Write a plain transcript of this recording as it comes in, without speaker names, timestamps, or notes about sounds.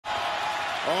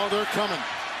Oh, they're coming.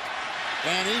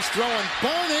 And he's throwing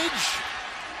Barnidge.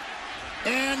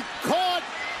 And caught.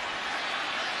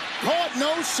 Caught,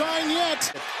 no sign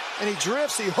yet. And he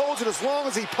drifts, he holds it as long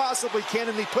as he possibly can,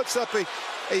 and he puts up a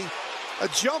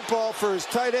jump ball for his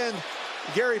tight end,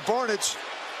 Gary Barnidge.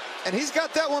 And he's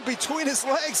got that one between his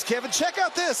legs, Kevin. Check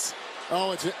out this.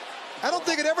 Oh, I don't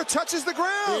think it ever touches the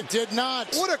ground. It did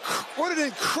not. What an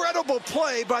incredible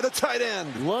play by the tight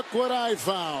end. Look what I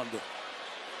found.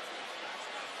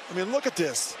 I mean, look at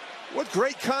this. What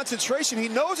great concentration. He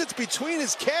knows it's between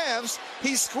his calves.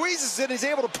 He squeezes it. He's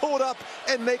able to pull it up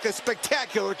and make a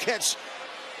spectacular catch.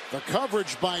 The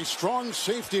coverage by strong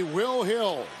safety Will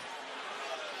Hill.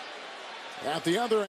 At the other